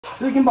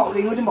所以已經冇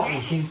你嗰啲冇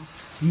添。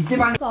而這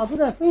班嫂子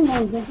的婚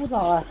房已经布置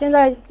好了，现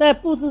在在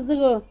布置这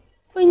个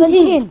婚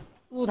庆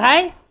舞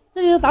台，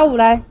这里是打舞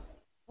台。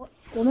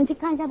我们去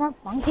看一下他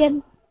房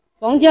间。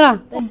房间了，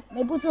对，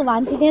没布置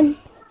完，今天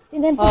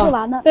布置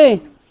完了。对，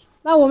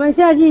那我们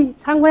现在去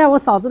参观一下我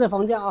嫂子的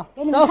房间啊，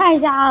给你们看一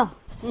下啊。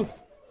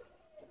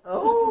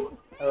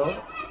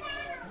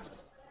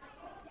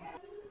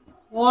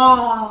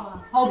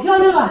哇，好漂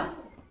亮啊！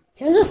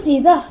全是洗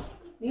的。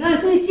你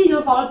看这气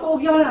球搞得多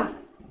漂亮！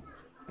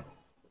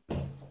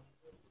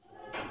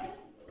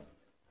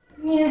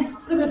今天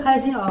特别开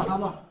心啊，好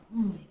不好？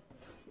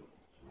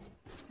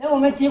哎，我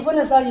们结婚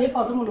的时候也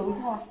搞这么隆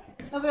重啊，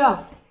要不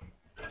要？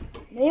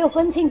没有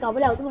婚庆搞不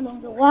了这么隆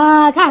重。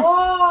哇，看，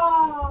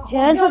哇，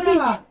全是气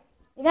球。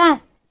你看，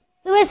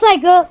这位帅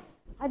哥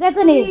还在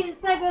这里。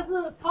帅哥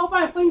是操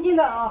办婚庆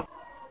的啊，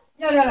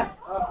漂亮了。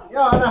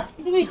要完了。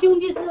这位兄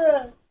弟是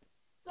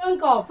专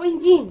搞婚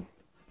庆，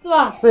是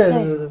吧？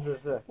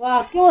是。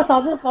哇，给我嫂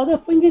子搞这个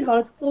婚庆搞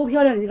得多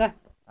漂亮，你看。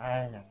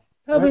哎呀，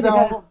特别的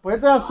漂亮。不要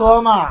这样说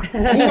嘛，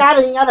应该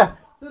的，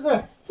是不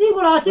是？辛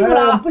苦了，辛苦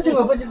了。不辛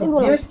苦。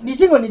你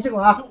辛苦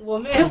啊！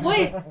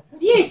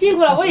你也辛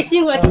苦了，我也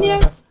辛苦了。今天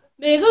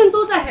每个人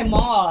都在很忙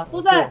啊，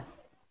都在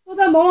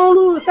忙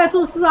碌在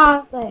做事啊。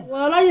对，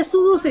我那些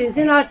叔叔婶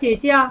婶啊、姐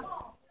姐啊，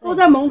都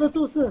在忙着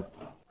做事。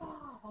哇，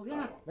好漂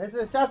亮！没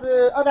事，下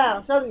次二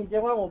蛋，下次你结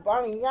婚，我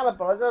帮你一样的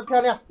保这漂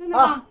亮。真的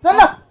吗？真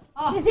的。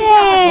谢谢。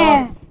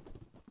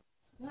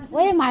我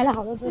也买了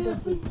好多这东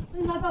西。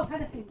婚纱照拍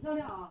得很漂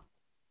亮啊！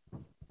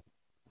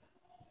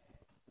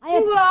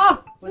辛苦了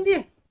啊，兄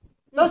弟。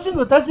都辛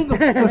苦。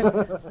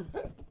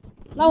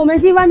那我们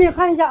去外面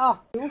看一下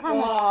啊。不用看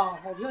了。哇，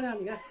好漂亮！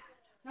你看，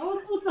然后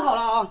布置好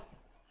了啊。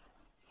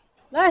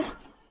来，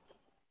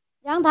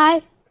阳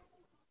台，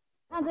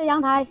看这阳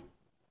台，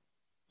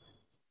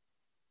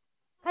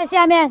看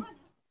下面。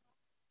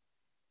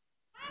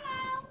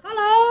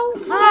Hello，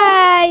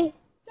 嗨，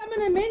下面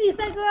的美女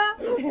帅哥，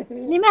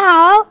你们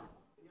好。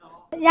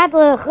鸭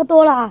子喝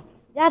多了啊，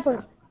鸭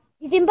子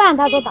1斤半，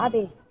他说打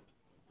底，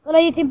喝了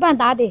1斤半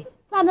打底，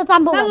站都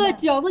站不稳。那个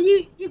脚都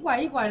一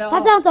拐一拐的。他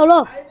这样走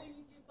路。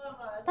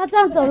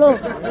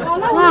好，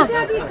那我们现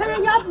在可以看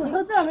见鸭子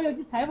喝醉了没有？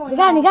去采访一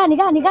下。你看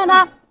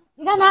他。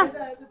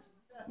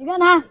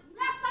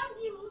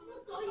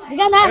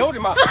哎呦我的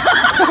妈！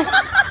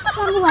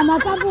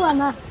站不稳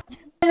了。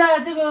现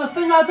在这个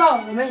婚纱照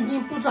我们已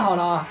经布置好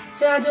了啊，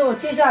现在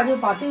接下来就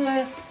把这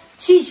个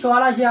气球啊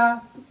那些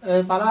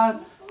把它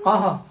搞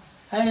好，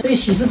还有这个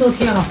喜事都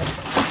贴好。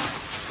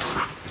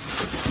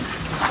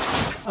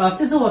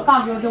这是我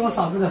大哥跟我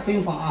嫂子的婚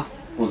房啊，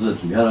布置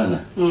挺漂亮的。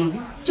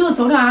就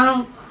昨天晚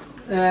上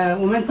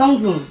我们张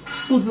总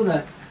布置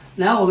的，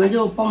然后我们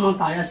就帮忙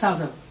打一下下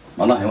手。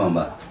忙到很晚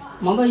吧？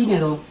忙到1点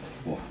多。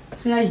哇！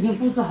现在已经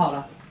布置好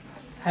了，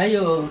还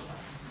有，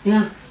你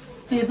看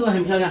这些都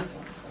很漂亮。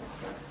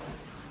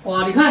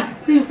哇，你看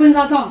这个婚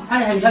纱照拍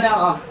得很漂亮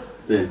啊。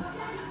对。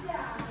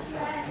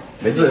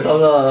没事，到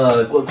时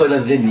候过一段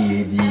时间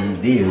你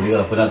有那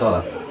个婚纱照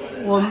了。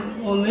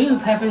我没有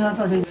拍婚纱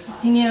照，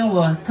今天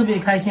我特别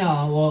开心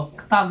啊！我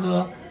大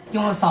哥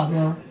跟我嫂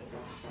子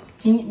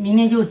明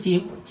天就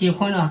结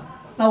婚了，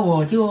那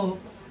我就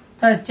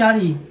在家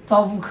里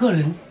招呼客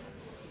人。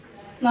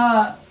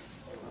那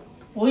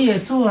我也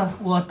祝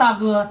我大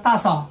哥大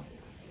嫂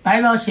白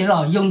老偕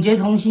老，永结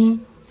同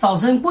心，早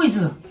生贵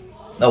子。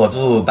那我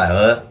祝百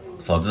合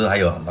嫂子还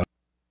有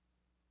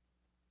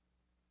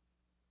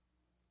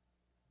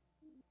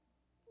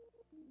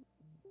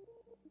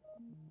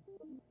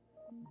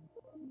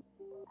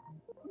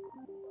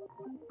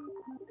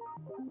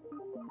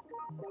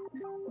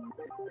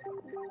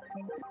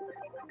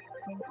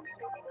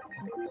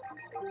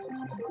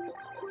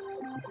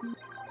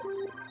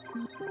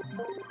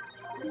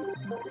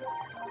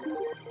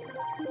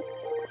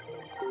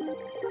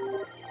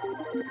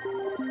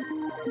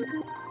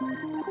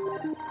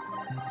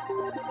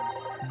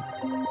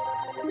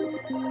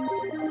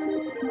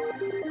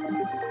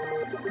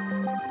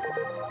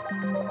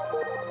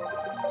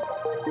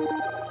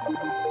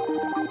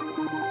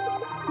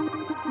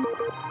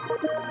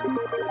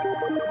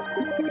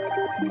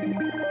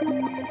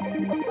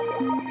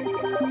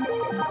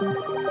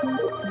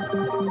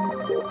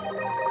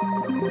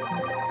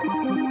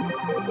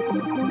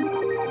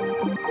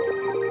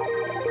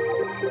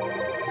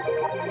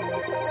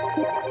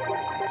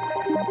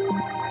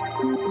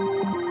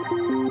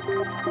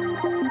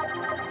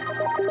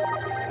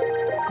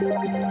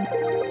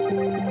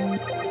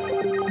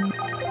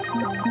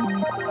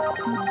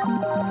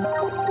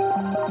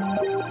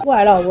过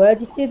来了，我要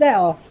去接待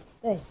哦。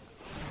对，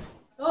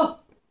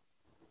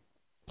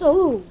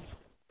走。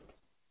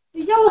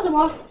你叫我什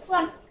么？过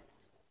来。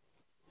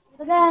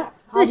这个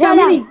这小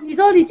美女，你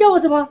说你叫我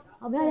什么？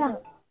好漂亮。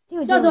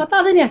叫什么？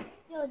大声点。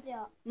舅舅。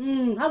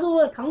她是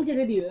我堂姐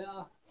的女儿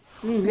啊。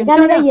你看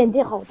那个眼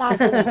睛好大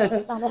个，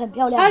长得很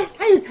漂亮。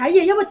她有才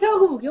艺，要不要跳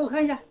个舞给我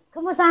看一下？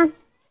科目三。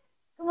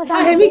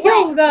她还没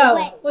跳舞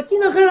的，我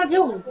经常看她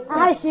跳舞。她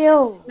害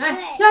羞。来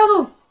跳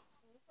个舞。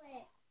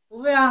不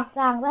会啊。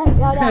长得很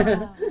漂亮。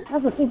她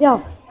只睡觉。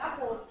鸭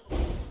子。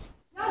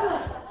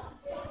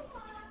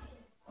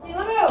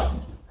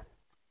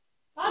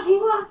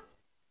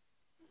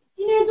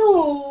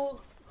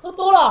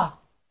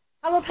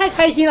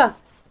开心了，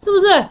是不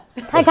是？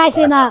太开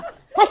心了。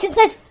他现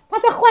在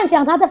在幻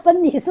想他的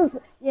婚礼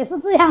也是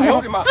这样的。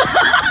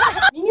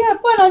明天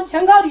不能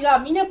全靠你了，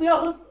明天不要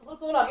喝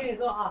多了，跟你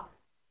说啊，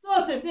做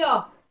好准备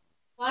啊，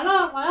晚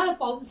上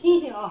保持清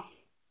醒啊。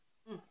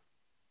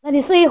那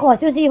你睡一会儿，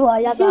休息一会儿，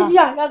鸭子。休息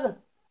啊，鸭子。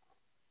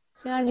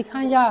现在去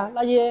看一下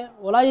那些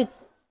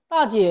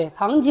大姐、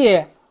堂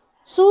姐、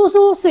叔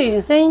叔、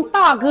婶婶、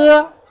大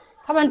哥，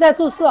他们在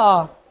做事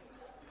啊。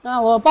那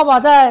我爸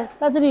爸在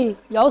这里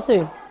舀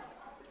水。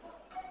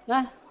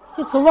来，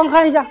去厨房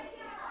看一下。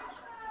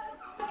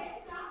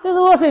这是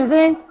我婶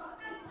婶，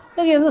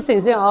这个也是婶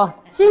婶啊，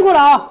辛苦了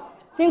啊，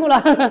辛苦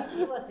了。